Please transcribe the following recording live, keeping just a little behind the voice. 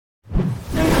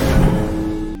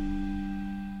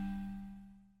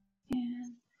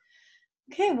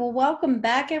Okay, well, welcome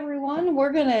back, everyone.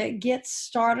 We're going to get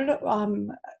started.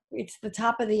 It's the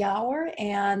top of the hour,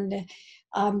 and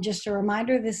just a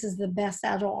reminder, this is the Best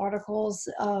Agile Articles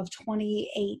of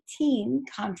 2018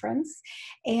 conference,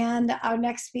 and our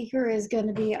next speaker is going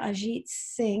to be Ajit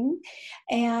Singh,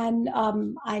 and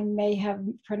I may have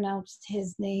pronounced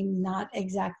his name not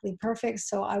exactly perfect,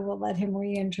 so I will let him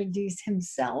reintroduce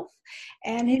himself.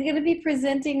 And he's going to be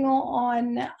presenting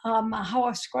on how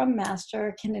a Scrum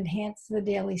Master can enhance the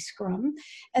daily Scrum.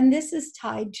 And this is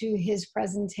tied to his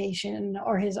presentation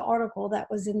or his article that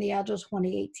was in the Agile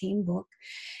 2018 book.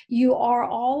 You are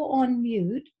all on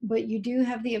mute, but you do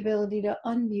have the ability to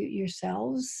unmute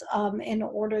yourselves in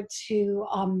order to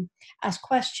ask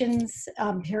questions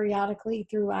periodically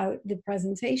throughout the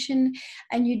presentation.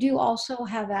 And you do also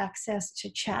have access to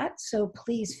chat, so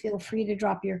please feel free to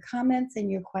drop your comments and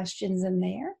your questions in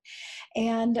there.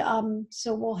 And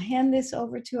so we'll hand this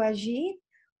over to Ajit.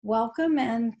 Welcome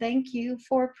and thank you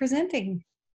for presenting.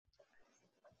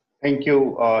 Thank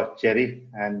you, Jerry.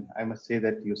 And I must say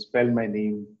that you spelled my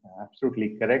name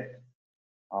absolutely correct.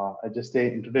 Just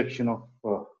an introduction of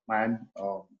mine.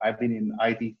 I've been in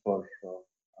IT for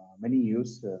many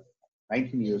years,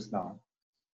 19 years now.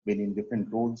 Been in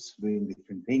different roles, doing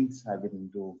different things. I've been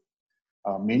into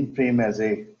mainframe as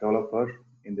a developer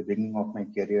in the beginning of my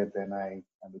career. Then I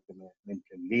became a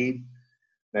mainframe lead.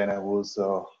 Then I was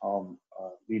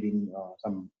leading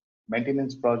some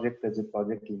maintenance project as a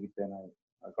project lead. Then I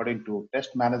got into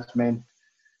test management.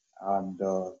 And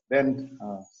then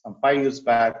some 5 years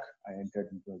back, I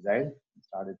entered into Agile,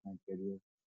 started my career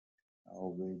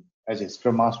as a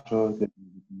Scrum Master, then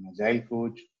an Agile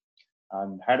coach,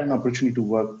 and had an opportunity to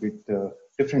work with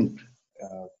different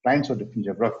clients of different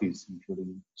geographies,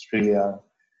 including Australia,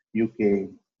 UK,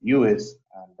 US,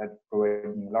 and that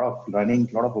provided me a lot of learning,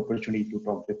 a lot of opportunity to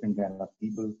talk to different kind of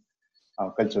people,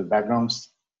 cultural backgrounds,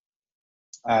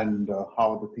 and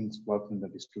how the things work in the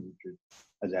distributed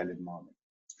Agile environment.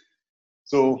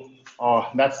 So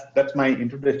that's my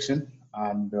introduction.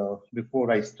 And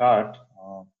before I start,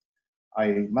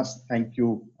 I must thank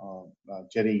you,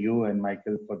 Jerry, you and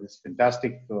Michael, for this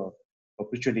fantastic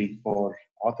opportunity for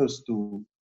authors to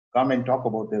come and talk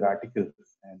about their article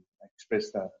and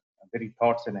express the very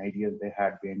thoughts and ideas they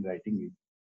had behind writing it.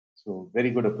 So very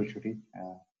good opportunity.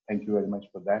 Thank you very much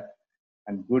for that.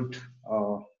 And good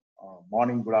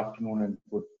morning, good afternoon, and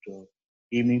good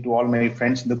evening to all my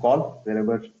friends in the call,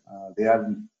 wherever they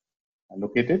are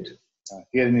located.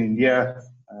 Here in India,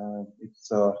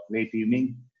 it's late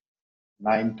evening,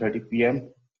 9:30 p.m.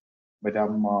 But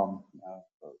I'm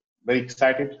very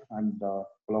excited and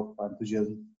full of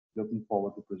enthusiasm. Looking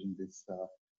forward to presenting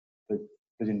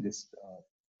this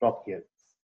talk here.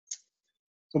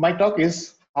 So my talk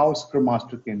is how Scrum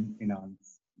Master can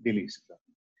enhance daily Scrum.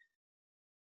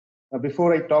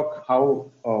 Before I talk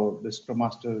how the Scrum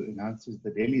Master enhances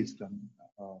the daily Scrum,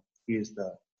 here's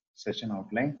the session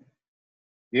outline.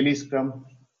 Daily Scrum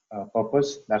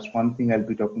purpose, that's one thing I'll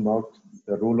be talking about.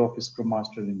 The role of a Scrum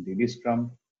Master in daily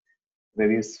Scrum.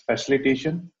 Various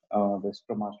facilitation the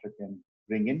Scrum Master can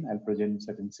bring in. I'll present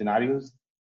certain scenarios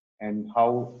and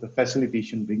how the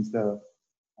facilitation brings the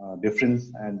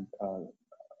difference and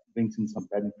brings in some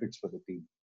benefits for the team.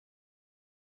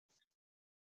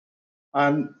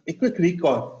 And a quick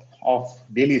recall of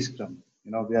daily Scrum.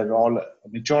 You know, we are all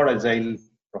mature Agile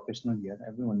professional here.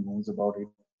 Everyone knows about it,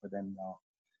 but then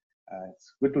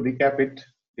it's good to recap it.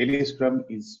 Daily Scrum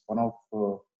is one of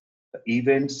the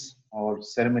events or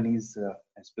ceremonies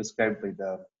as prescribed by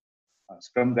the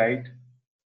Scrum Guide.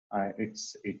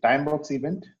 It's a time box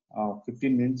event,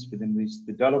 15 minutes within which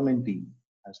the development team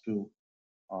has to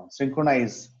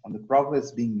synchronize on the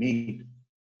progress being made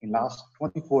in last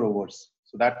 24 hours.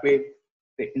 So that way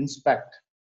they inspect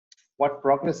what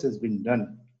progress has been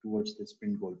done towards the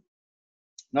sprint goal.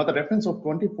 Now the reference of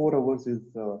 24 hours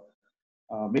is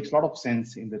makes a lot of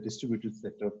sense in the distributed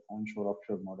setup onshore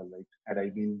offshore model. Like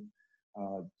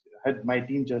had my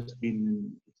team just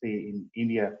been say in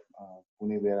India,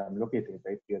 Pune, where I'm located,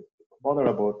 right? We are bothered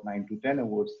about 9 to 10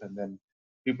 hours, and then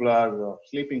people are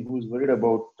sleeping. Who's worried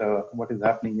about what is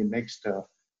happening in next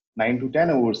 9 to 10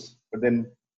 hours? But then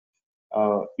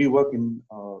we work in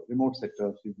remote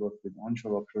sectors. We work with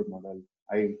onshore offshore model.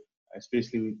 I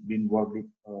especially been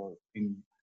working in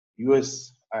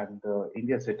US and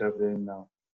India setup. Then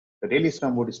the daily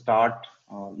Scrum would start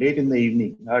late in the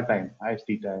evening, our time,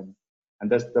 IST time, and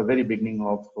that's the very beginning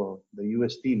of the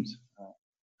US teams.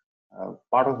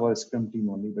 Part of our Scrum team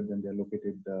only, but then they're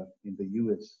located in the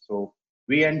US. So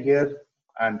we end here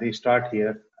and they start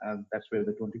here, and that's where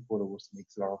the 24 hours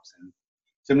makes a lot of sense.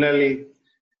 Similarly,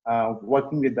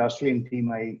 working with the Australian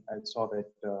team, I saw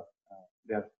that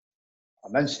their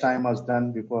lunchtime was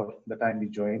done before the time we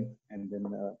join, and then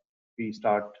we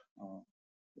start.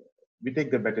 We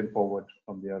take the baton forward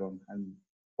from there on. And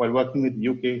while working with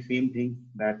UK, same thing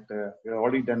that we're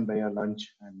already done by our lunch,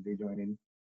 and they join in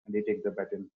and they take the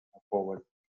baton forward.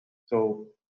 So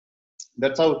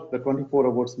that's how the 24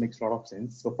 hours makes a lot of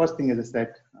sense. So first thing, as I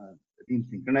said, the team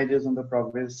synchronizes on the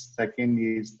progress. Second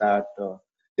is that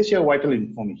they share vital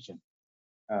information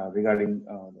regarding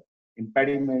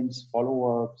impediments,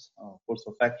 follow-ups, course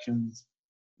of actions,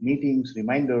 meetings,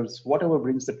 reminders, whatever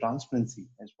brings the transparency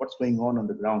as what's going on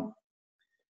the ground.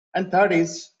 And third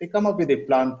is they come up with a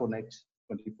plan for next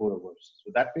 24 hours.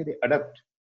 So that way they adapt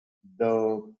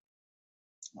the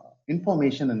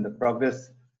information and the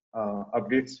progress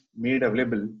updates made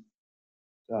available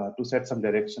to set some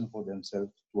direction for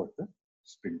themselves towards the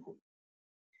sprint goal.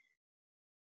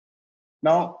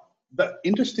 Now, the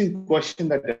interesting question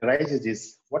that arises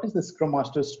is, what is the Scrum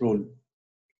Master's role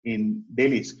in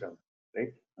daily Scrum,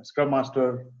 right? A Scrum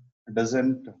Master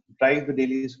doesn't drive the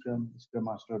daily Scrum. The Scrum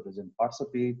Master doesn't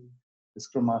participate. The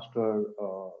Scrum Master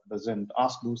doesn't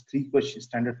ask those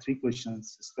standard three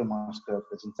questions. The Scrum Master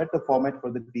doesn't set the format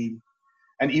for the team.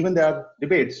 And even there are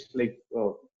debates like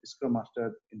Scrum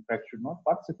Master, in fact, should not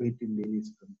participate in daily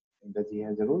Scrum. And does he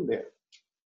has a role there?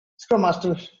 Scrum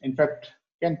Master, in fact,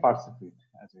 can participate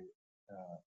as a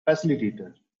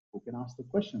facilitator who can ask the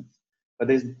questions. But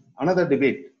there's another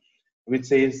debate which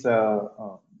says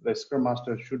the Scrum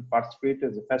Master should participate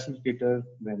as a facilitator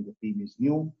when the team is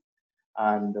new,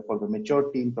 and for the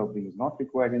mature team probably is not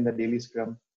required in the daily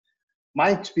Scrum.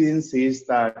 My experience is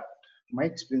that my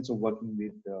experience of working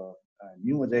with a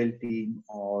new Agile team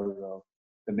or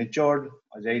the matured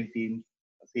Agile team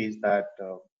says that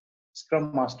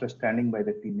Scrum Master standing by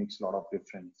the team makes a lot of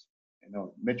difference. You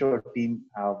know, mature team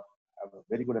have a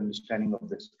very good understanding of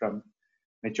the Scrum.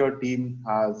 Mature team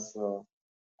has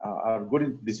are good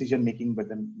in decision making, but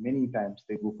then many times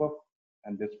they goof up,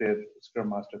 and that's where Scrum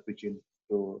Master pitch in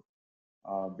to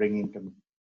bring in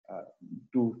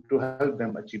to help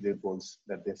them achieve their goals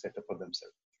that they set up for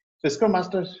themselves. So Scrum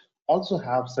Masters also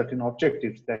have certain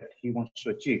objectives that he wants to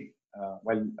achieve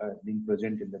while being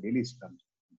present in the daily Scrum.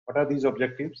 What are these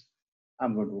objectives?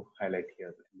 I'm going to highlight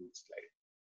here in this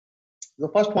slide.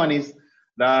 The first one is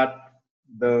that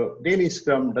the daily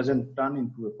Scrum doesn't turn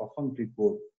into a perfunctory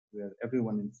code where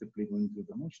everyone is simply going through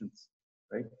the motions,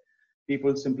 right?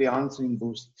 People simply answering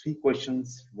those three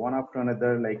questions one after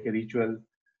another like a ritual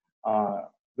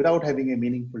without having a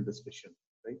meaningful discussion,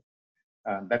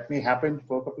 right? That may happen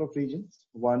for a couple of reasons.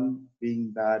 One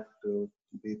being that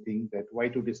they think that why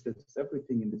to discuss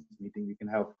everything in this meeting? We can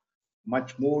have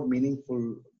much more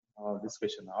meaningful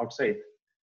discussion outside.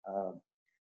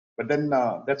 But then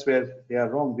that's where they are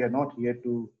wrong. We are not here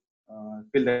to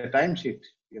fill the timesheet.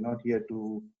 We are not here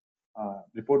to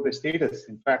report the status.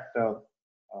 In fact,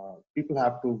 people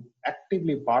have to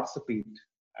actively participate,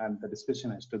 and the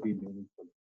discussion has to be meaningful.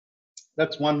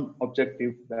 That's one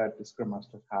objective that the Scrum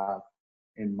Master have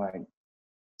in mind.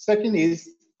 Second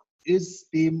is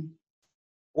team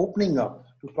opening up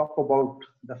to talk about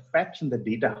the facts and the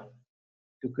data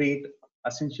to create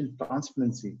essential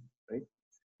transparency, right?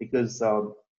 Because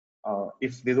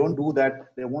if they don't do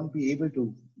that, they won't be able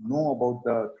to know about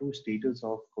the true status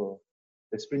of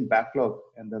the sprint backlog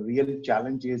and the real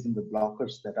challenges and the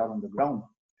blockers that are on the ground.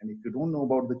 And if you don't know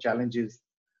about the challenges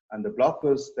and the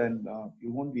blockers, then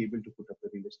you won't be able to put up a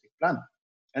realistic plan.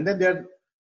 And then there are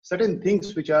certain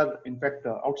things which are, in fact,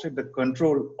 outside the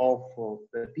control of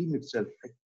the team itself.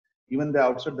 Right? Even they're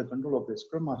outside the control of the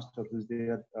Scrum Master, who's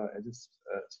there as a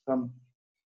Scrum,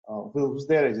 who's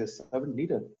there as a servant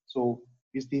leader. So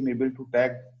is team able to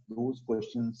tag those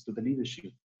questions to the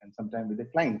leadership and sometimes with the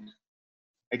client?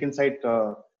 I can cite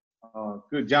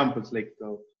few examples like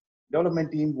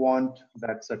development team want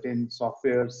that certain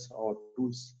softwares or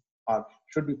tools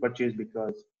should be purchased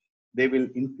because they will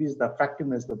increase the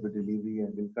effectiveness of the delivery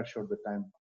and will cut short the time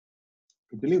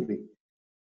to delivery.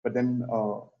 But then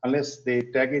unless they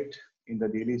tag it in the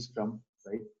daily Scrum,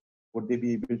 right, would they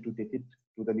be able to take it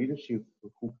to the leadership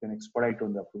who can expedite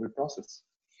on the approval process?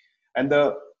 And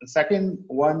the second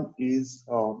one is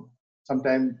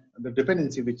sometimes the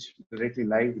dependency which directly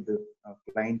lies with the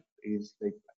client is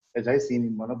like, as I seen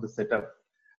in one of the setup,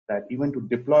 that even to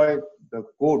deploy the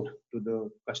code to the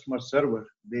customer server,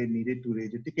 they needed to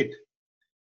raise a ticket.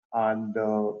 And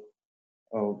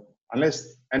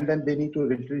and then they need to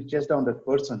literally chase down that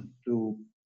person to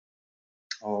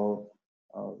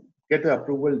get the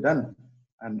approval done.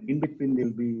 And in between,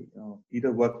 they'll be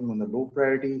either working on the low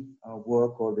priority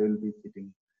work or they'll be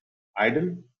sitting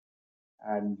idle.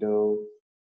 And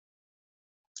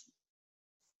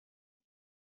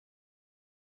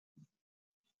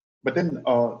But then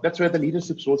that's where the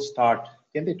leadership roles start.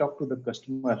 Can they talk to the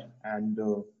customer and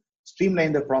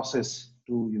streamline the process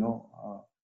to,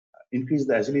 increase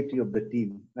the agility of the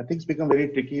team? Now, things become very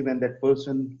tricky when that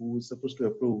person who is supposed to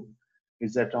approve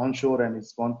is at onshore and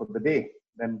is gone for the day.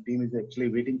 Then team is actually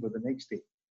waiting for the next day.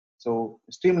 So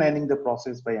streamlining the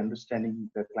process by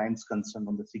understanding the client's concern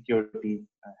on the security,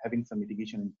 having some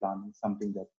mitigation in plan is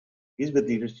something that is with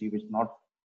leadership, is not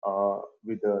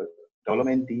with the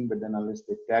development team, but then unless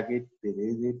they tag it, they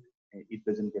raise it, it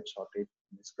doesn't get sorted.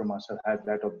 The Scrum Master has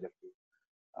that objective.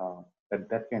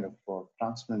 That kind of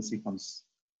transparency comes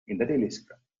in the daily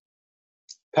Scrum.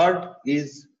 Third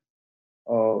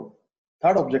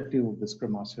objective of the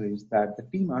Scrum Master is that the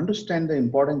team understand the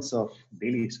importance of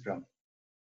daily Scrum.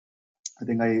 I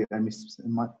think I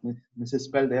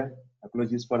misspelled there.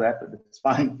 Apologies for that, but it's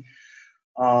fine.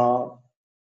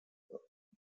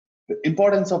 The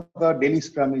importance of the daily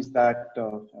Scrum is that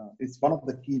it's one of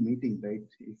the key meetings, right?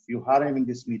 If you are having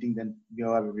this meeting, then you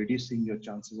are reducing your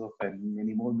chances of having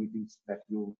many more meetings that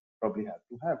you probably have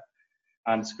to have.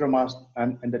 And Scrum Master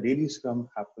and the daily Scrum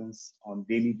happens on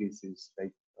daily basis.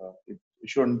 Like it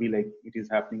shouldn't be like it is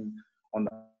happening on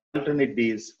alternate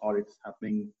days or it's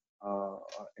happening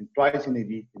in twice in a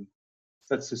week. And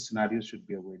such scenarios should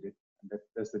be avoided. And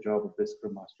that's the job of the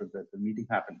Scrum Master, that the meeting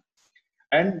happen.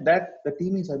 And that the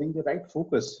team is having the right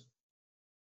focus.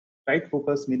 Right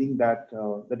focus meaning that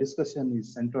the discussion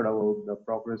is centered about the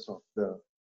progress of the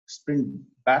sprint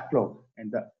backlog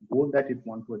and the goal that it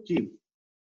wants to achieve.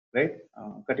 Right?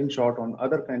 Cutting short on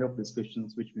other kind of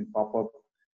discussions which may pop up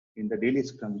in the daily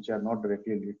Scrum, which are not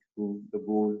directly related to the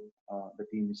goal the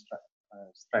team is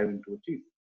striving to achieve.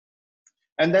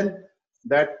 And then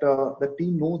that the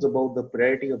team knows about the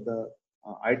priority of the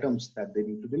items that they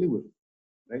need to deliver.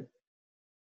 Right?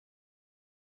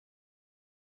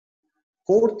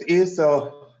 Fourth is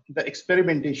the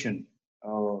experimentation.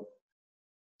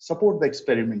 Support the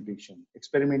experimentation.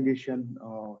 Experimentation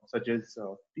such as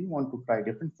we want to try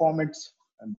different formats,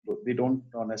 and they don't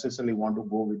necessarily want to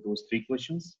go with those 3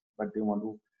 questions, but they want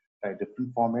to try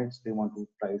different formats. They want to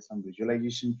try some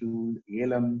visualization tool,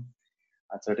 ALM,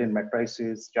 certain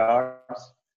matrices,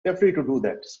 charts. They're free to do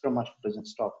that. Scrum Master doesn't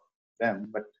stop them,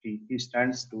 but he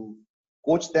stands to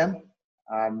coach them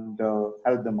and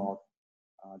help them out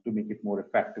to make it more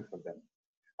effective for them.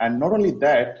 And not only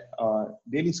that,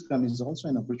 daily Scrum is also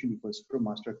an opportunity for Scrum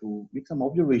Master to make some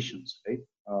observations, right?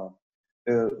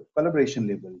 The collaboration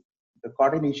level, the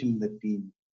coordination in the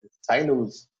team, the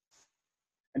silos,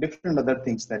 and different other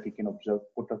things that he can observe,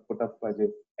 put up as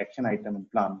an action item and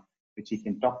plan, which he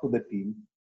can talk to the team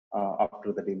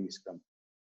after the daily Scrum.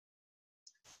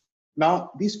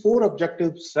 Now, these 4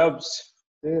 objectives serves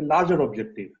a larger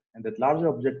objective, and that larger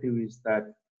objective is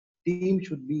that team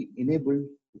should be enabled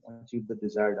to achieve the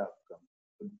desired outcome.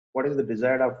 What is the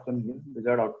desired outcome here? The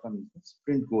desired outcome is the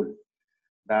sprint goal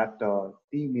that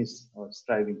team is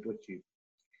striving to achieve.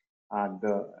 And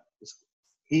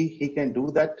he can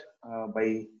do that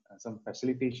by some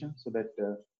facilitation so that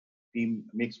team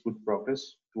makes good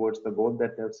progress towards the goal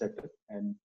that they have set up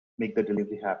and make the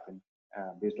delivery happen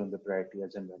based on the priority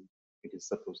as and when it is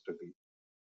supposed to be.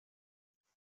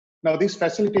 Now, these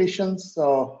facilitations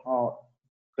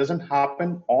doesn't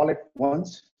happen all at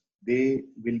once. They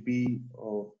will be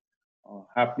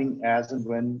happening as and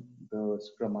when the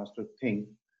Scrum Master thing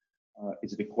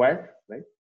is required, right?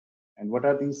 And what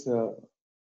are these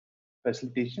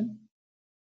facilitation?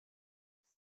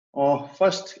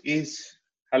 First is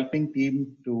helping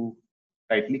team to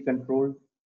tightly control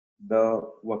the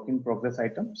work in progress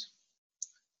items.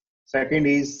 Second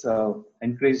is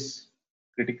encourage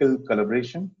critical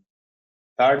collaboration.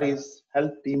 Third is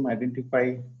help team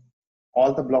identify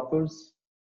all the blockers.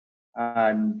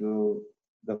 And the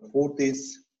fourth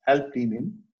is help team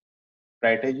in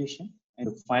prioritization. And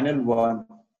the final one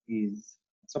is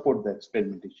support the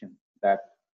experimentation that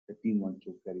the team wants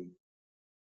to carry.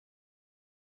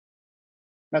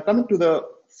 Now, coming to the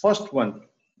first one,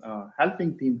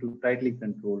 helping team to tightly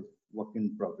control work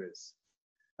in progress.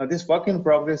 Now, this work in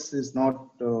progress is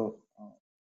not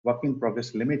work in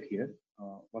progress limit here.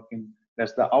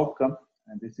 That's the outcome,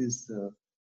 and this is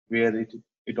where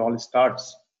it all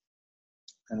starts.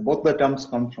 And both the terms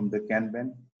come from the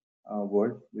Kanban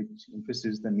word, which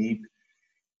emphasizes the need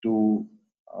to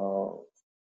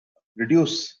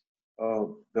reduce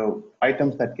the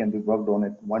items that can be worked on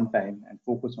at one time and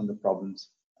focus on the problems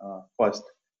first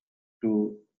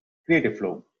to create a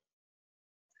flow.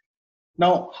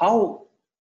 Now, how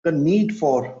the need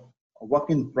for work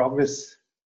in progress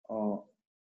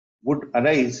would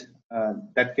arise,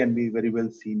 that can be very well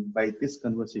seen by this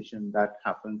conversation that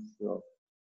happens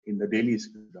in the daily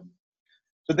Scrum.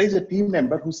 So there's a team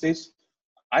member who says,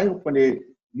 I opened a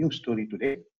new story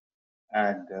today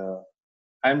and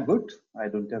I'm good. I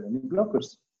don't have any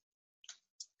blockers.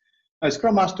 A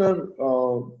Scrum Master,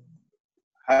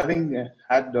 having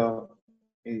had a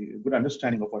good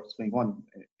understanding of what's going on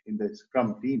in the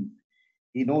Scrum team,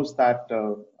 he knows that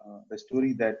the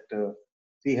story that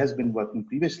he has been working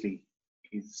previously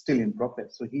is still in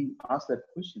progress. So he asked that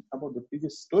question about the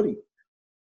previous story.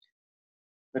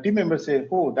 The team members say,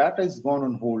 oh, that has gone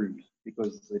on hold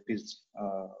because it is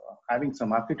having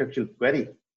some architectural query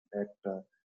that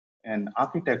an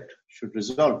architect should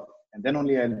resolve, and then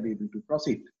only I'll be able to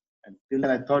proceed. And till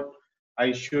then, I thought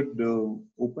I should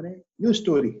open a new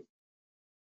story.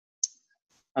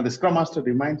 And the Scrum Master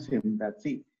reminds him that,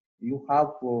 see, you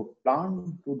have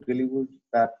planned to deliver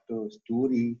that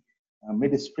story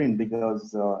mid-sprint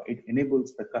because it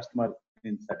enables the customer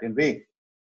in certain way.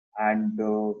 And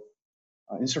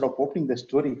instead of opening the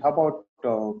story, how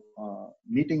about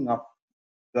meeting up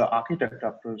the architect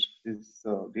after this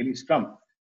daily Scrum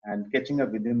and catching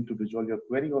up with him to resolve your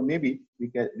query, or maybe we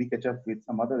catch up with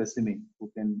some other SME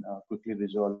who can quickly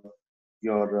resolve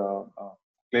your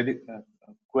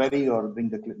query or bring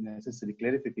the necessary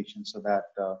clarification so that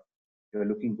you're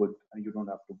looking good and you don't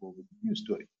have to go with a new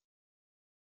story.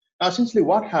 Now, essentially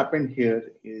what happened here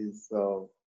is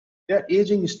there are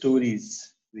aging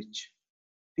stories which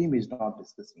team is not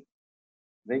discussing,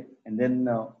 right? And then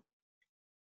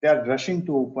they are rushing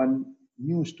to open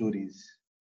new stories.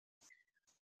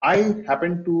 I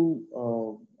happened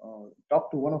to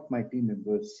talk to one of my team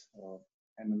members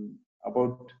and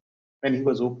about when he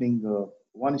was opening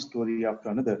one story after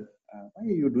another. Why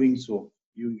are you doing so?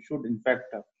 You should, in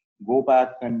fact, go back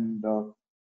and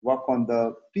work on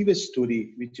the previous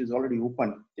story, which is already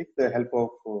open. Take the help of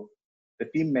the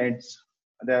teammates.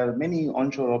 There are many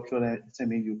onshore, offshore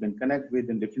SME you can connect with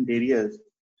in different areas.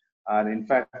 And in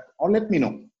fact, or let me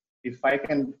know if I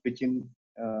can pitch in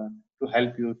to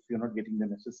help you if you're not getting the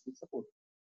necessary support.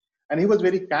 And he was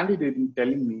very candid in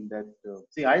telling me that,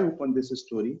 see, I opened this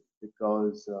story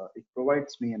because it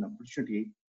provides me an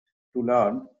opportunity to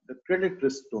learn the credit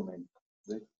risk domain.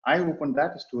 Right? I opened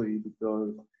that story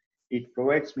because it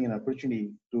provides me an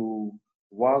opportunity to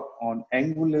work on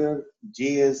Angular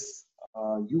JS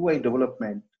UI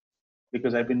development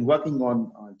because I've been working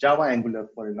on Java Angular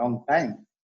for a long time.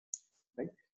 Right?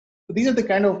 So these are the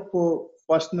kind of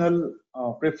personal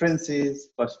preferences,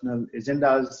 personal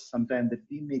agendas. Sometimes the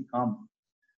team may come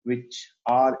which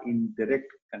are in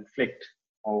direct conflict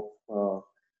of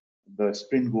the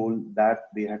sprint goal that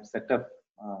they had set up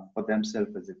for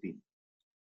themselves as a team.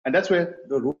 And that's where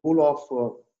the role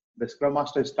of the Scrum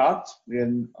Master starts,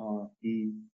 when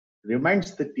he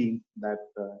reminds the team that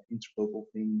instead of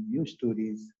opening new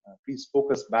stories, please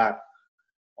focus back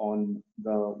on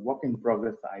the work in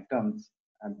progress items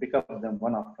and pick up them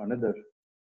one after another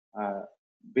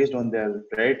based on their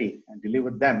priority and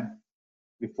deliver them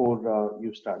before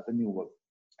you start the new work.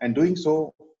 And doing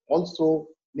so also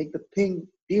make the team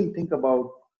think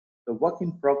about the work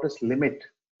in progress limit,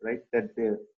 right? That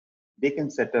they can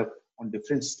set up on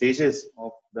different stages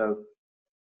of the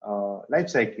life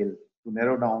cycle to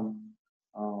narrow down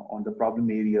on the problem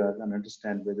areas and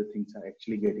understand whether things are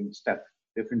actually getting stuck.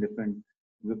 Different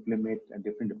WIP limit and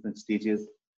different stages,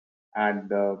 and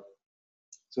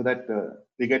so that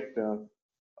they get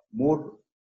more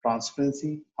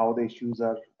transparency how the issues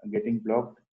are getting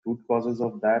blocked, root causes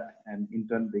of that, and in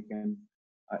turn they can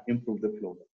improve the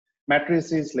flow.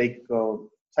 Matrices like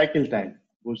cycle time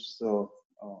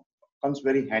comes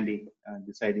very handy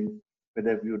deciding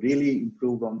whether you really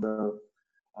improved on the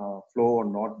flow or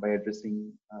not by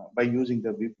addressing by using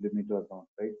the WIP limit or not,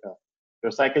 right?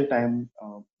 Your cycle time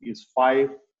is 5.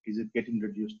 Is it getting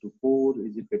reduced to 4?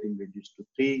 Is it getting reduced to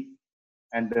 3?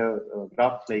 And the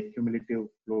graphs like cumulative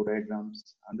flow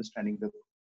diagrams, understanding the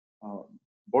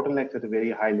bottlenecks at a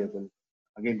very high level,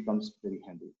 again comes very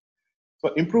handy.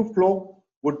 So improved flow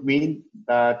would mean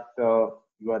that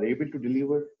you are able to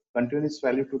deliver continuous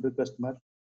value to the customer.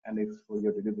 And if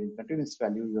you're delivering continuous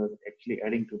value, you're actually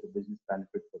adding to the business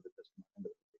benefit for the customer.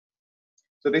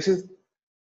 So this is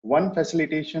one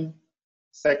facilitation.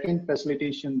 Second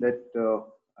facilitation that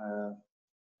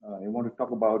I want to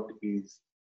talk about is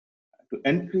to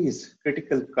increase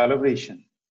critical collaboration,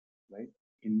 right,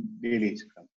 in daily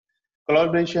Scrum.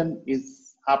 Collaboration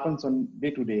happens on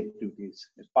day-to-day activities.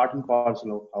 It's part and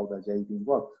parcel of how the Agile team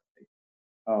works.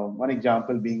 Right? One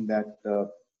example being that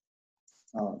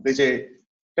there's a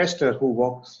tester who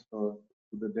walks to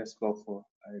the desk of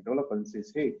a developer and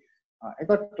says, hey, I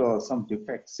got some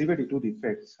defects, severity 2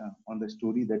 defects on the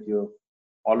story that you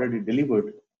already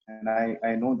delivered. and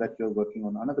I know that you're working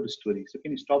on another story. So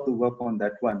can you stop the work on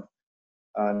that one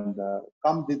and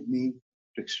come with me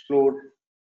to explore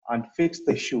and fix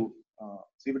the issue,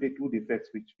 CVT2 defects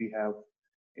which we have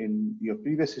in your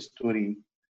previous story,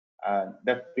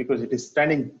 that because it is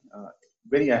standing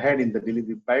very ahead in the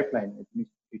delivery pipeline,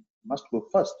 it must go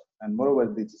first. And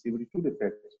moreover, the CVT2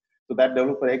 defects. So that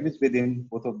developer agrees with him,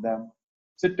 both of them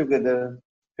sit together,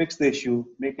 fix the issue,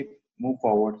 make it move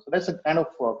forward. So that's a kind of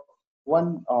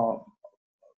one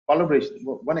collaboration,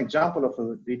 one example of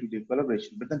a day-to-day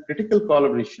collaboration. But then critical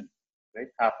collaboration, right,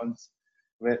 happens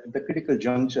where the critical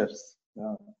junctures,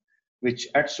 which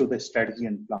adds to the strategy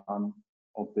and plan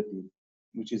of the team,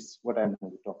 which is what I'm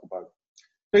going to talk about.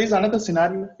 So here's another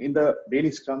scenario in the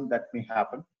daily scrum that may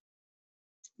happen.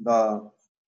 The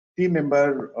team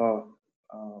member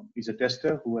is a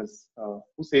tester who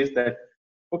says that,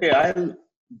 okay, I'll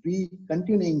be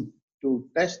continuing to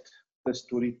test the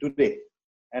story today,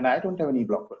 and I don't have any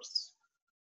blockers.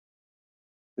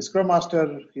 The Scrum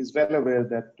Master is well aware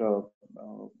that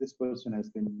this person has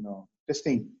been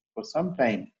testing for some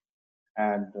time,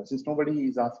 and since nobody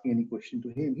is asking any question to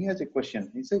him, he has a question.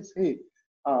 He says, hey,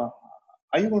 are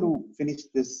you going to finish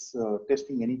this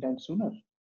testing anytime sooner?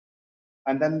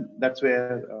 And then that's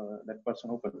where that person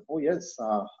opens. Oh yes,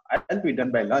 I'll be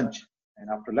done by lunch. And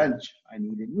after lunch, I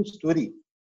need a new story,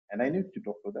 and I need to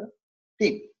talk to the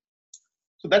team.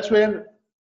 So that's where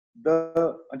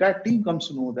the entire team comes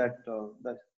to know that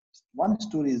that one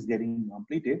story is getting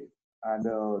completed, and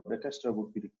the tester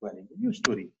would be requiring a new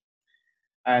story.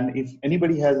 And if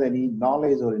anybody has any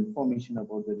knowledge or information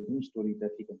about the new story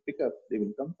that he can pick up, they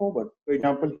will come forward. For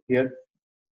example, here,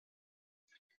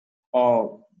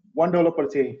 one developer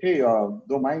say, hey,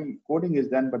 though my coding is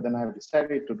done, but then I have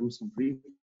decided to do some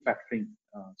refactoring,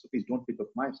 so please don't pick up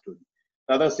my story.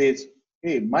 The other says,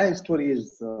 hey, my story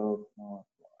is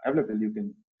available, you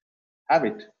can have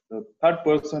it. The third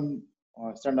person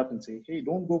stand up and say, hey,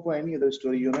 don't go for any other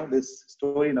story, you know, this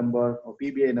story number or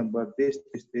PBI number, this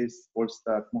holds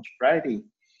the most priority,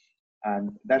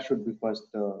 and that should be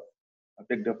first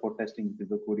picked up for testing if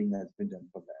the coding has been done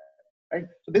for that. Right?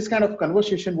 So this kind of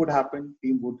conversation would happen.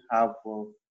 Team would have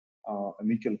a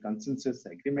mutual consensus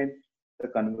agreement. The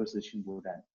conversation would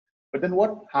end. But then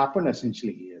what happened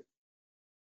essentially here?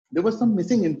 There was some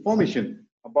missing information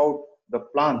about the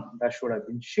plan that should have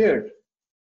been shared.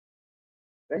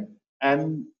 Right?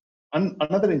 And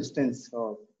another instance,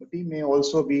 the team may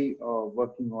also be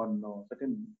working on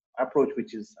certain approach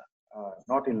which is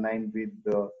not in line with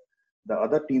the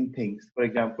other team things. For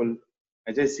example,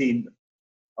 as I seen,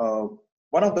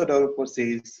 one of the developers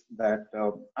says that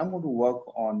I'm going to work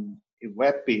on a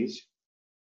web page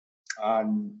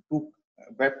and to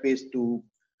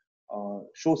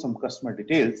show some customer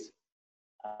details.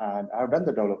 And I've done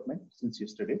the development since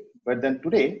yesterday. But then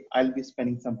today, I'll be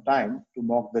spending some time to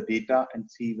mock the data and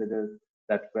see whether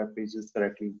that web page is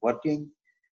correctly working.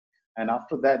 And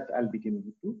after that, I'll be giving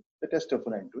it to the tester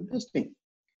for end-to-end testing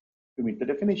to meet the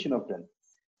definition of done.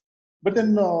 But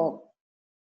then, may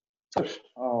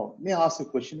I ask a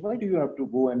question? Why do you have to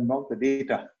go and mock the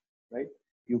data, right?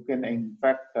 You can, in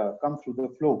fact, come through the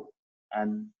flow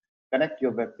and connect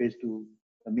your web page to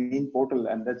the main portal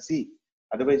and let's see.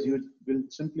 Otherwise, you will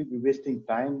simply be wasting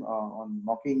time on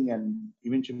mocking, and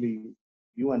eventually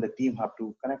you and the team have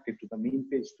to connect it to the main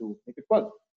page to make it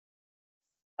work.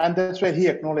 And that's where he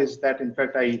acknowledged that, in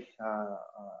fact, I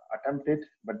attempted,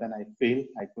 but then I failed.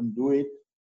 I couldn't do it.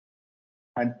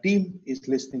 And team is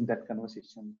listening that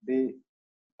conversation. They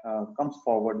comes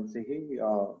forward and say, hey,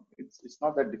 it's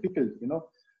not that difficult, you know.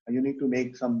 You need to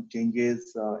make some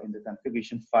changes in the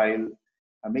configuration file,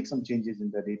 make some changes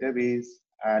in the database,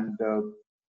 and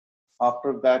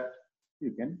after that, you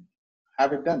can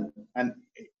have it done. And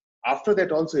after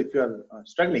that also, if you are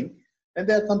struggling, then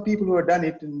there are some people who have done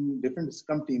it in different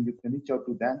Scrum teams. You can reach out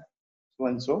to them, so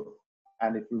and so,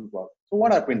 and it will work. So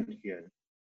what happened here?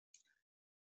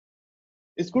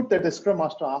 It's good that the Scrum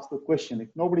Master asked the question. If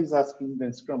nobody's asking,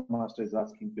 then Scrum Master is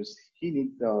asking, because he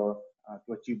needs to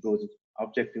achieve those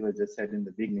objectives, as I said in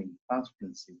the beginning,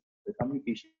 transparency, the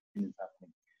communication is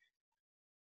happening.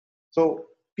 So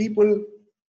people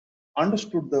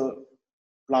understood the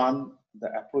plan, the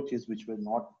approaches which were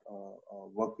not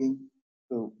working.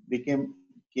 So they came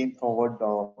forward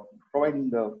providing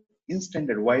the instant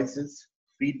advices,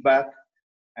 feedback,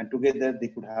 and together they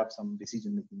could have some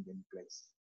decision making in place.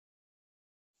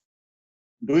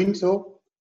 Doing so,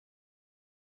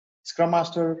 Scrum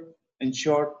Master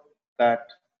ensured that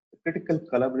the critical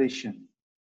collaboration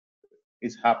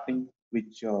is happening,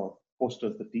 which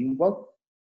fosters the teamwork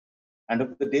end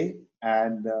of the day,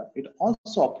 and it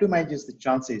also optimizes the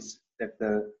chances that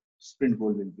the sprint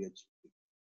goal will be achieved.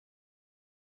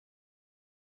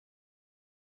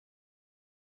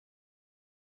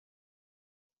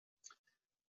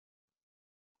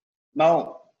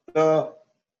 Now, the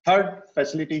third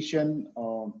facilitation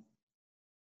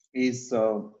is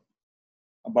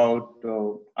about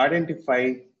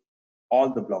identify all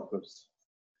the blockers.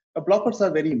 The blockers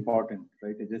are very important,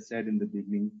 right? As I said in the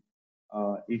beginning,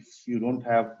 if you don't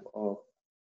have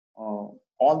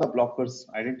all the blockers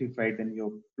identified, then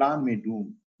your plan may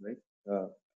doom, right?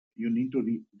 You need to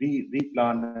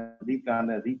replan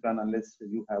unless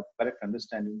you have correct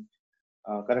understanding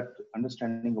of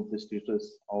the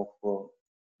status of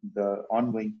the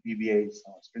ongoing PBI's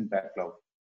sprint backlog.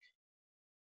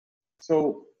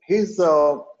 So here's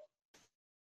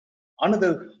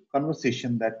another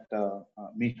conversation that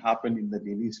may happen in the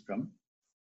daily scrum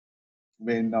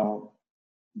when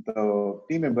the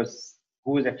team members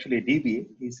who is actually a DBA,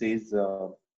 he says,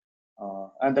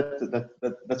 and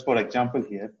that's for example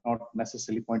here, not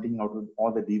necessarily pointing out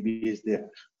all the DBAs there,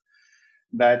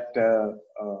 that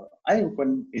I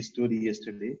opened a story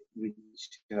yesterday, which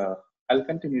I'll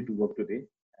continue to work today,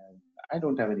 and I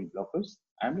don't have any blockers.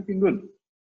 I'm looking good.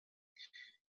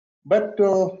 But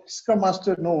Scrum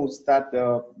Master knows that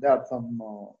there are some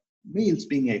mails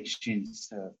being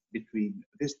exchanged between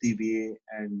this DBA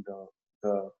and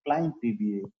the client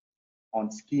DBA on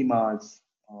schemas,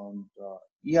 on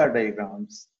ER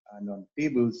diagrams, and on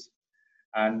tables,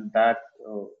 and that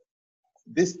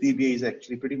this DBA is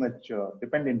actually pretty much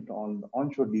dependent on the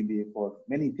onshore DBA for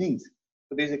many things.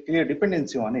 So there's a clear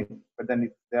dependency on it. But then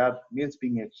if there are mails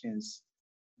being exchanged,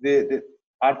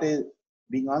 are they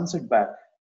being answered back?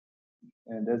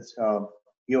 And that's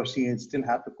he or she still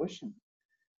have the question.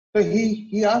 So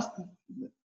he asked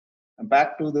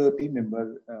back to the team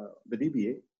member, the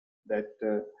DBA, that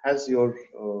has your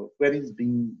queries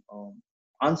being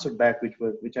answered back,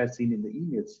 which I've seen in the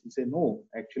emails. He said, no,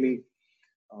 actually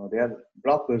there are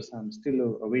blockers. I'm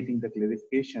still awaiting the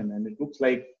clarification, and it looks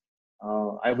like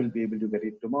I will be able to get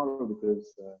it tomorrow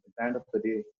because at the end of the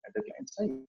day at the client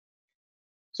side.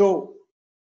 So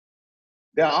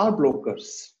there are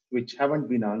blockers which haven't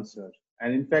been answered,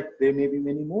 and in fact there may be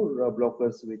many more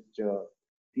blockers which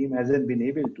team hasn't been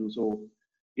able to. So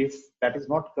if that is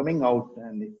not coming out,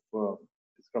 and if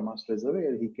Scrum Master is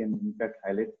aware, he can in fact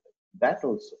highlight that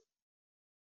also.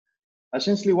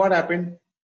 Essentially what happened,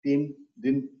 team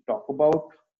didn't talk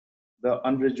about the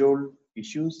unresolved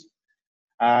issues,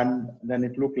 and then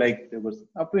it looked like there was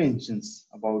apprehensions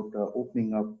about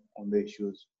opening up on the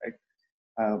issues, right?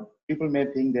 People may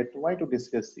think that why to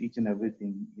discuss each and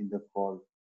everything in the call?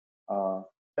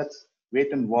 Let's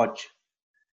wait and watch.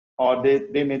 Or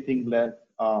they may think that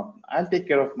I'll take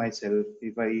care of myself.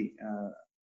 If I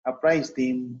apprise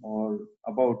team or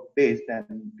about this,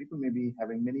 then people may be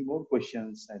having many more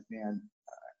questions and may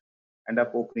end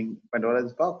up opening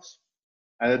Pandora's box.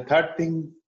 And the third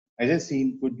thing I just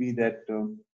seen could be that,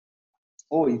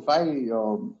 oh, if I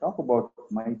talk about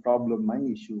my problem, my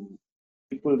issue,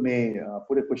 people may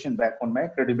put a question back on my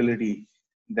credibility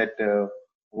that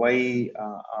why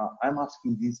I'm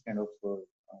asking these kind of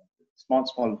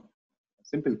small,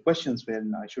 simple questions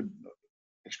when I should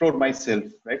explore myself,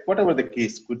 right? Whatever the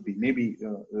case could be. Maybe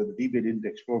the DBA didn't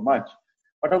explore much.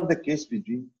 Whatever the case would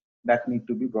be, that need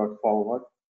to be brought forward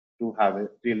to have a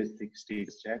realistic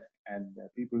status check, and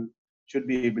people should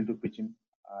be able to pitch in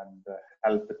and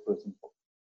help the person.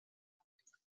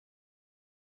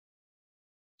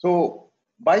 So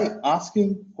by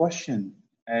asking question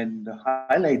and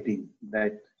highlighting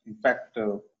that, in fact,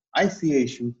 I see an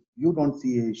issue, you don't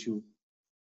see an issue,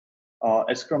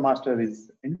 a Scrum Master is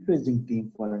encouraging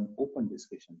team for an open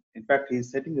discussion. In fact, he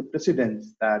is setting a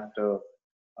precedence that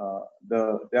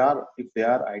if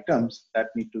there are items that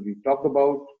need to be talked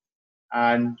about,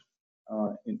 and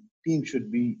team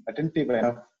should be attentive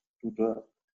enough to the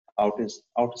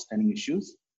outstanding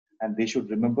issues, and they should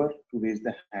remember to raise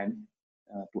the hand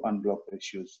to unblock the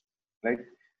issues, right?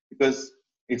 Because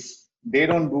if they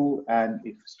don't do, and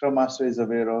if Scrum Master is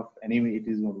aware of, anyway, it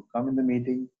is going to come in the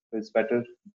meeting. So it's better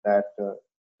that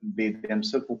they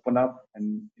themselves open up,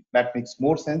 and that makes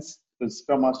more sense because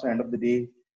Scrum Master, end of the day,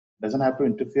 doesn't have to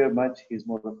interfere much. He's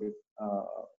more of a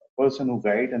person who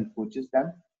guides and coaches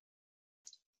them.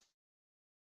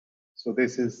 So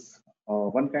this is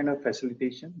one kind of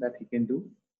facilitation that he can do.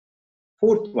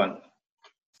 Fourth one,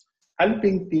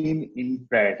 helping team in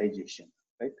prioritization,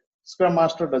 right? Scrum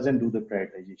Master doesn't do the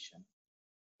prioritization.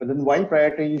 But then why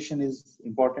prioritization is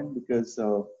important? Because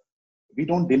we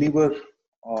don't deliver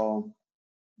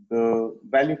the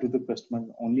value to the customer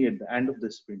only at the end of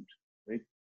the sprint, right?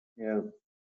 Yeah,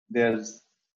 there's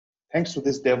thanks to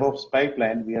this DevOps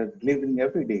pipeline, we are delivering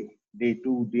every day, day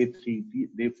 2, day 3,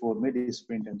 day 4, mid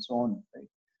sprint, and so on. Right?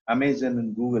 Amazon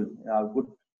and Google are good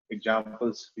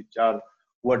examples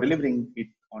who are delivering it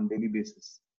on daily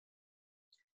basis.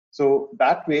 So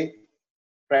that way,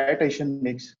 prioritization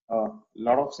makes a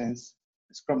lot of sense.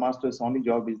 Scrum Master's only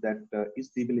job is that is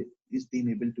team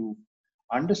able to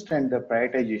understand the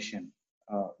prioritization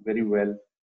very well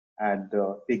and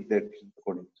take the action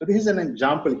accordingly. So this is an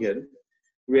example here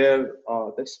where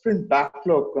the sprint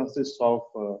backlog consists of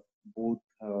both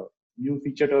new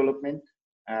feature development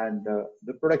and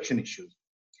the production issues.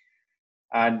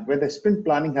 And when the sprint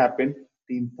planning happened,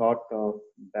 team thought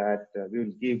that we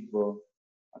will give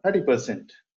 30%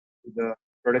 to the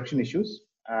production issues,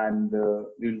 and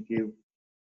we will give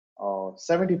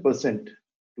 70%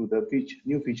 to the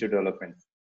new feature development.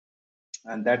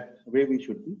 And that way we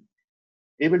should be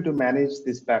able to manage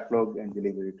this backlog and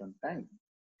deliver it on time.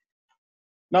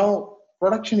 Now,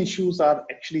 production issues are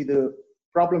actually the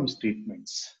problem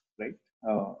statements, right?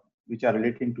 Which are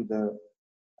relating to the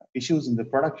issues in the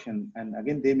production. And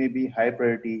again, they may be high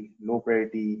priority, low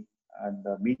priority, and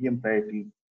medium priority.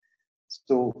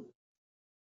 So,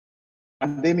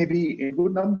 and they may be in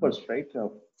good numbers, right?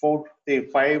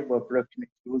 5 production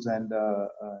issues and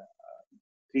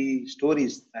 3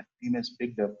 stories that team has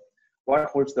picked up. What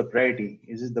holds the priority?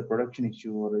 Is it the production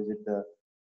issue, or is it the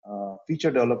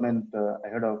feature development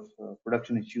ahead of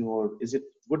production issue, or is it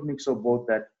good mix of both,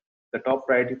 that the top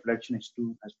priority production has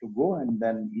to go and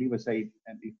then leave aside,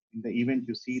 and if in the event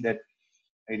you see that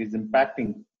it is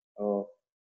impacting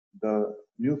the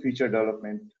new feature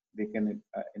development, they can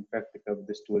in fact pick up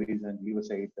the stories and leave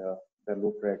aside the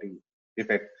low priority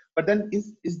defect. But then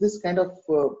is this kind of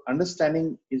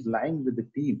understanding is lying with the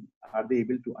team? Are they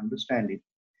able to understand it?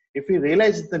 If he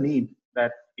realizes the need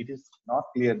that it is not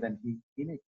clear, then he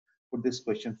may put this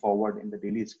question forward in the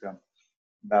daily scrum,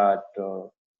 that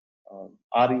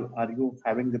are you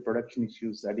having the production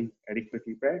issues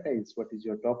adequately prioritized? What is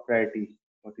your top priority?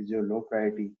 What is your low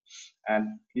priority?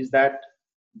 And is that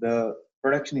the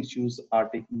production issues are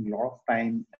taking a lot of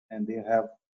time and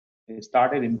they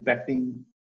started impacting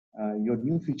your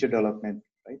new feature development,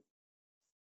 right?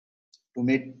 To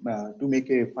make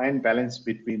a fine balance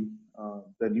between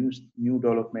the new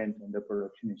development and the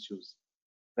production issues,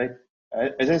 right?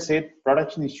 As I said,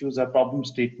 production issues are problem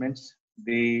statements.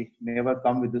 They never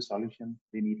come with the solution.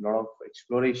 They need a lot of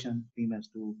exploration. Team has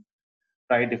to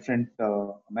try different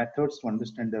methods to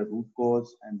understand the root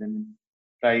cause, and then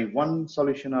try one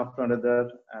solution after another,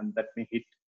 and that may hit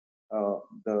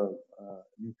the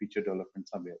new feature development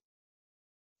somewhere.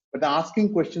 But the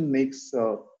asking question makes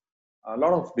a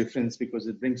lot of difference, because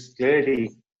it brings clarity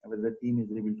whether the team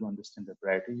is able to understand the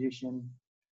prioritization,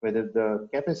 whether the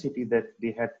capacity that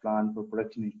they had planned for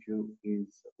production issue is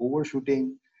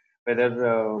overshooting, whether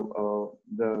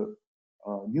the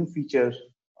new feature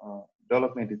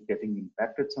development is getting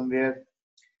impacted somewhere.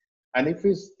 And if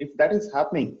that is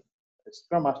happening, a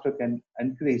Scrum Master can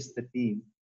encourage the team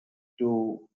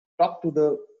to talk to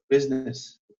the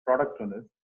business, the product owner,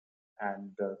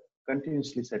 and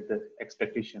continuously set the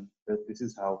expectation that this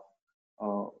is how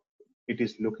it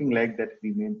is looking like, that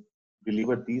we may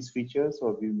deliver these features,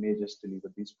 or we may just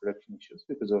deliver these production issues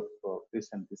because of this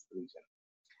and this reason.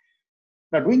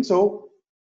 Now, doing so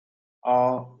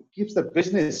keeps the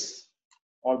business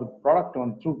or the product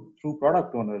owner, through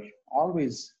product owner,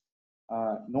 always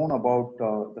known about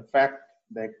the fact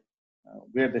that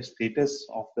where the status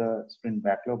of the sprint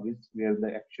backlog is, where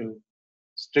the actual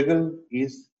struggle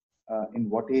is, in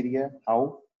what area,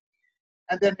 how,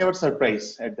 and they're never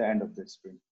surprised at the end of the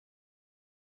sprint.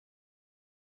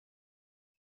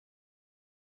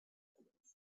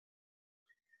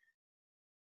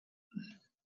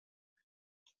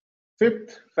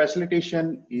 Fifth,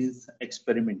 facilitation is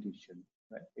experimentation.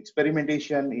 Right?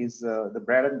 Experimentation is the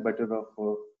bread and butter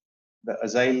of the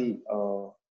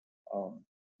agile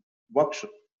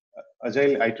workshop,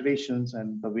 agile iterations,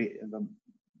 and the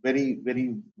very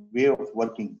way of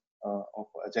working of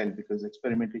agile, because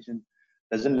experimentation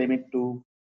doesn't limit to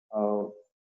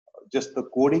just the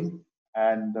coding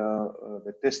and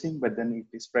the testing, but then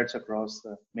it spreads across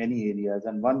many areas,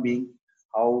 and one being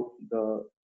how the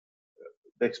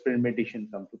experimentation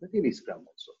come to the daily scrum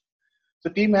also. So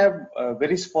team have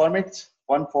various formats.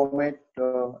 One format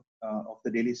of the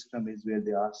daily scrum is where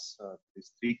they ask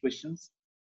these 3 questions.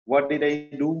 What did I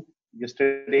do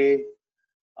yesterday?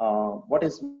 What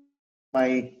is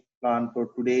my plan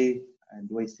for today? And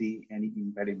do I see any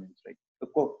impediments, right?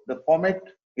 The format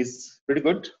is pretty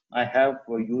good. I have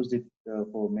used it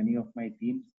for many of my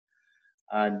teams.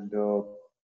 And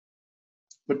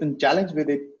But the challenge with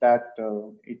it that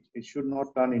it should not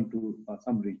turn into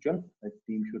some ritual. The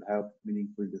team should have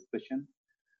meaningful discussion.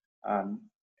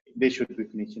 They should be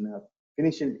finishing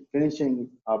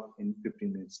up in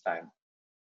 15 minutes time.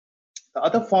 The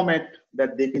other format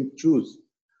that they can choose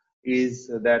is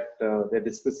that they're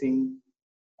discussing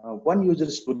one user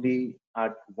story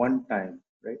at one time,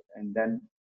 right? And then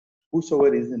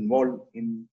whosoever is involved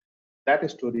in that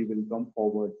story will come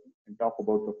forward and talk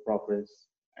about the progress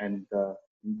and the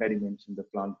impediments in the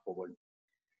plan forward.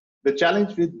 The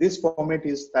challenge with this format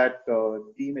is that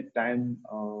team at time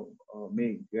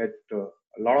may get a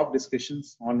lot of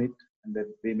discussions on it, and that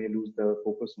they may lose the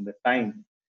focus on the time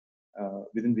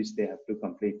within which they have to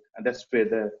complete. And that's where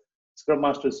the Scrum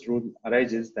Master's role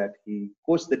arises, that he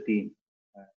coaches the team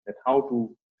that how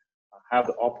to have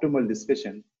the optimal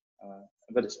discussion,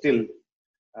 but still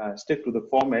stick to the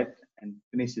format and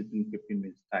finish it in 15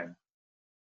 minutes time.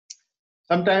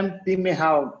 Sometimes they may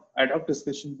have ad hoc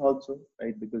discussions also,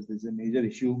 right? Because there's a major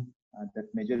issue,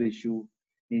 that major issue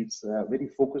needs very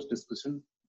focused discussion.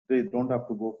 They don't have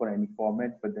to go for any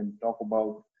format, but then talk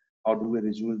about how do we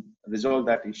resolve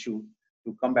that issue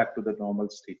to come back to the normal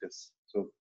status.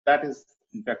 So that is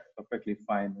in fact perfectly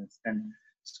fine. And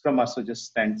Scrum Master just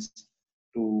stands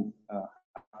to have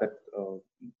that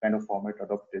kind of format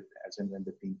adopted as and when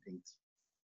the team thinks.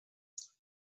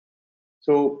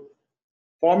 So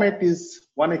format is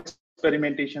one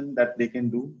experimentation that they can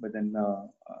do, but then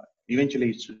eventually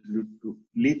it should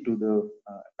lead to the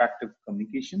effective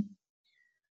communication,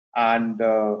 and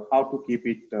how to keep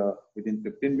it within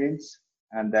 15 minutes,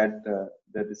 and that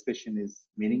the discussion is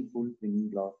meaningful,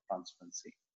 bringing a lot of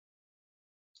transparency.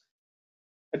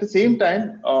 At the same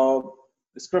time,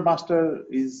 the Scrum Master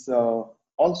is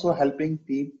also helping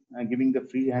team and giving the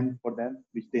free hand for them,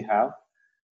 which they have,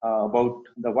 about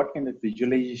what kind of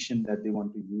visualization that they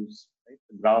want to use, right?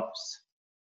 The graphs,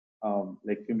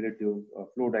 like cumulative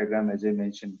flow diagram, as I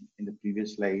mentioned in the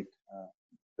previous slide,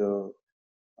 the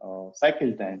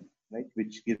cycle time, right,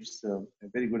 which gives a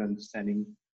very good understanding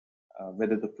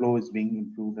whether the flow is being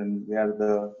improved and where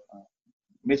the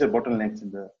major bottlenecks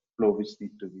in the flow which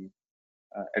need to be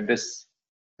addressed.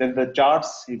 Then the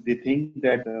charts, if they think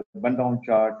that a burn-down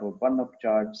chart or burn-up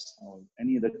charts or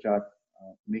any other chart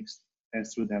makes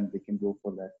sense to them, they can go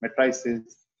for that.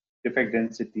 Matrices, defect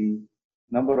density,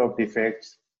 number of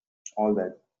defects, all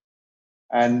that.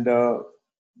 And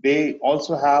they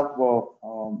also have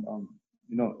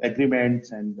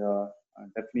agreements and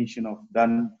definition of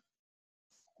done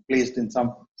placed in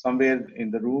somewhere in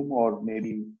the room or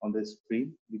maybe on the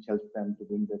screen, which helps them to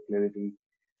bring the clarity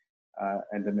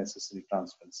and the necessary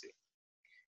transparency.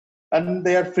 And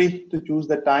they are free to choose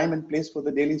the time and place for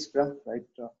the daily scrum, right,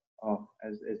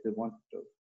 as they want to.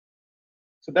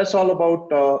 So that's all about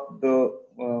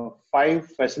the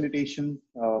 5 facilitation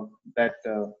that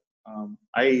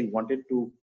I wanted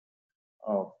to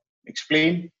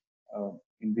explain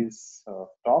in this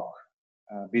talk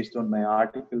based on my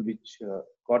article, which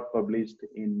got published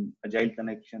in Agile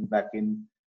Connection back in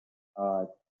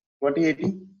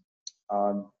 2018.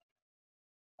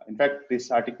 In fact,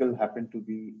 this article happened to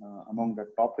be among the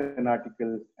top 10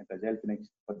 article at Agile Connection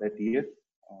for that year.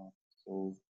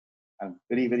 So I'm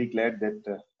very, very glad that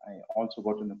I also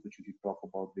got an opportunity to talk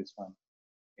about this one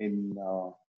in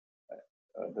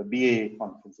the BA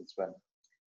conference as well.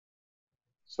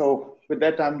 So with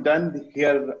that, I'm done.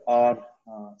 Here are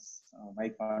my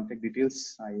contact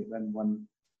details. I run one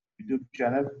YouTube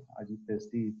channel, Ajit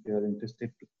SD. If you're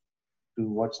interested to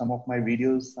watch some of my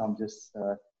videos, I'm just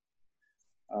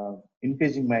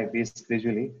increasing my base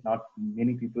gradually. Not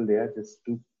many people there, just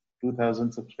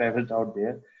 2,000 subscribers out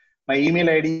there. My email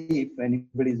ID, if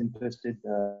anybody is interested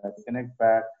to connect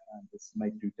back, this is my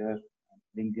Twitter.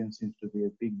 LinkedIn seems to be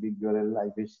a big URL. I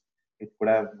wish it could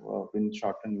have been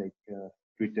shortened like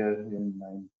Twitter in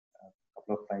a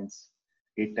couple of lines,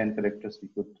 8-10 characters we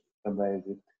could summarize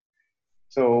it.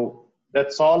 So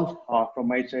that's all from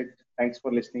my side. Thanks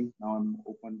for listening. Now I'm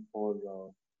open for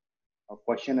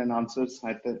question and answers.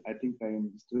 I think I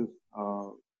am still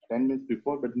 10 minutes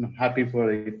before, but I'm happy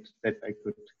for it that I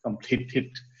could complete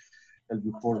it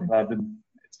before rather than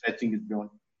stretching it beyond.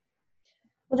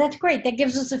 Well, that's great. That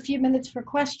gives us a few minutes for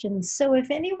questions. So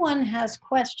if anyone has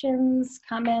questions,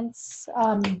 comments,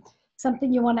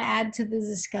 something you want to add to the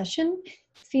discussion,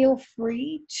 feel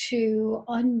free to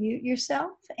unmute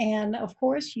yourself. And of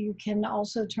course, you can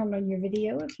also turn on your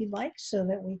video if you'd like so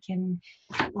that we can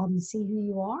see who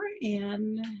you are,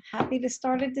 and happy to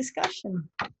start a discussion.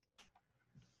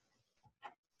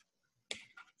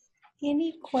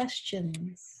 Any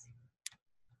questions?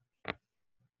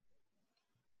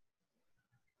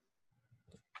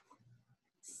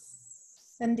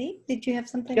 Sandeep, did you have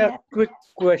something Yeah, to quick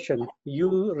question.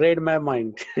 You read my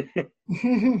mind. add?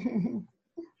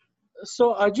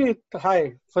 So Ajit,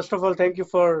 hi. First of all, thank you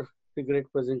for the great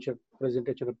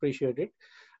presentation. Appreciate it.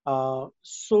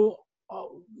 So,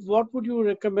 what would you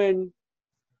recommend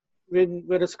when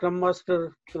a Scrum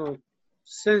Master,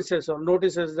 senses or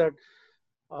notices that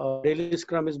daily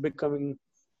Scrum is becoming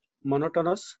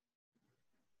monotonous?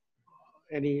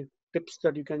 Any tips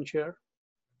that you can share?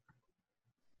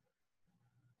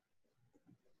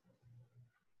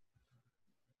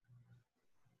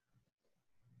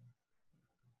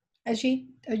 Ajit,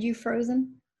 are you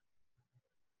frozen?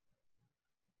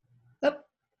 Oh,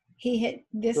 he hit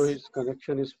So this. his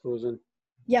connection is frozen.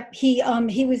 Yep, he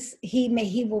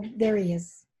will, there he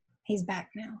is. He's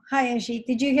back now. Hi, Ajit.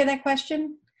 Did you hear that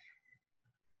question?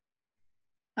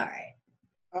 All right.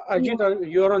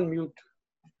 Ajit, you're on mute.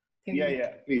 There Yeah, you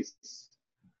yeah, please.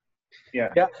 Yeah.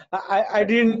 Yeah, I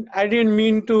didn't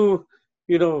mean to,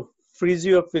 freeze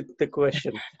you up with the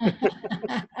question. go.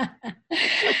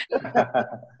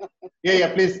 Yeah,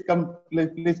 yeah, please come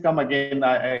again.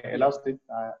 I lost it.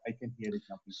 I can hear it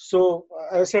now, please. So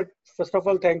I said, first of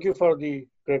all, thank you for the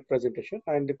great presentation.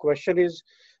 And the question is,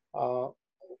 uh,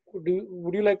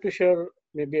 would you like to share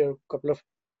maybe a couple of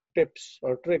tips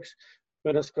or tricks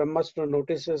when a Scrum Master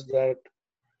notices that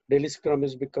daily Scrum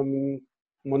is becoming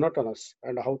monotonous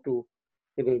and how to,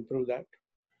 improve that?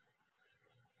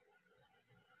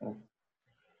 Oh.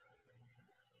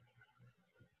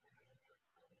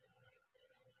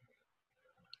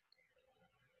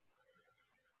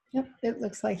 Yep, it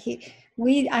looks like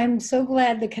I'm so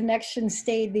glad the connection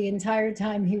stayed the entire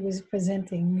time he was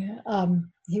presenting.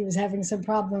 He was having some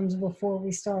problems before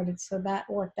we started, so that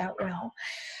worked out well.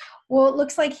 Well, it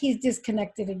looks like he's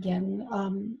disconnected again.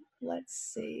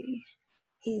 Let's see.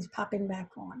 He's popping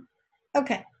back on.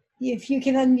 Okay, if you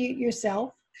can unmute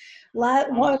yourself.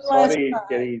 One last Sorry, try.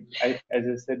 Jerry. As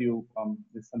I said,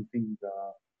 there's something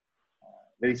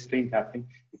very strange happening.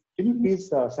 Can you please,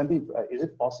 Sandeep, is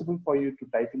it possible for you to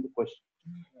type in the question?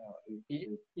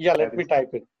 Yeah, let me type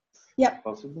it. Yep.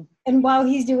 Possible? And while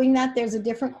he's doing that, there's a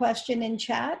different question in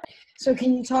chat. So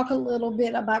can you talk a little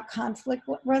bit about conflict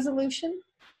resolution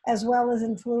as well as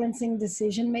influencing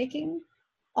decision making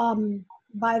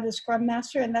by the Scrum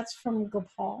Master? And that's from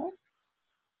Gopal.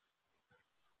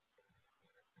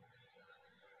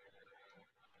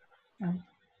 Oh.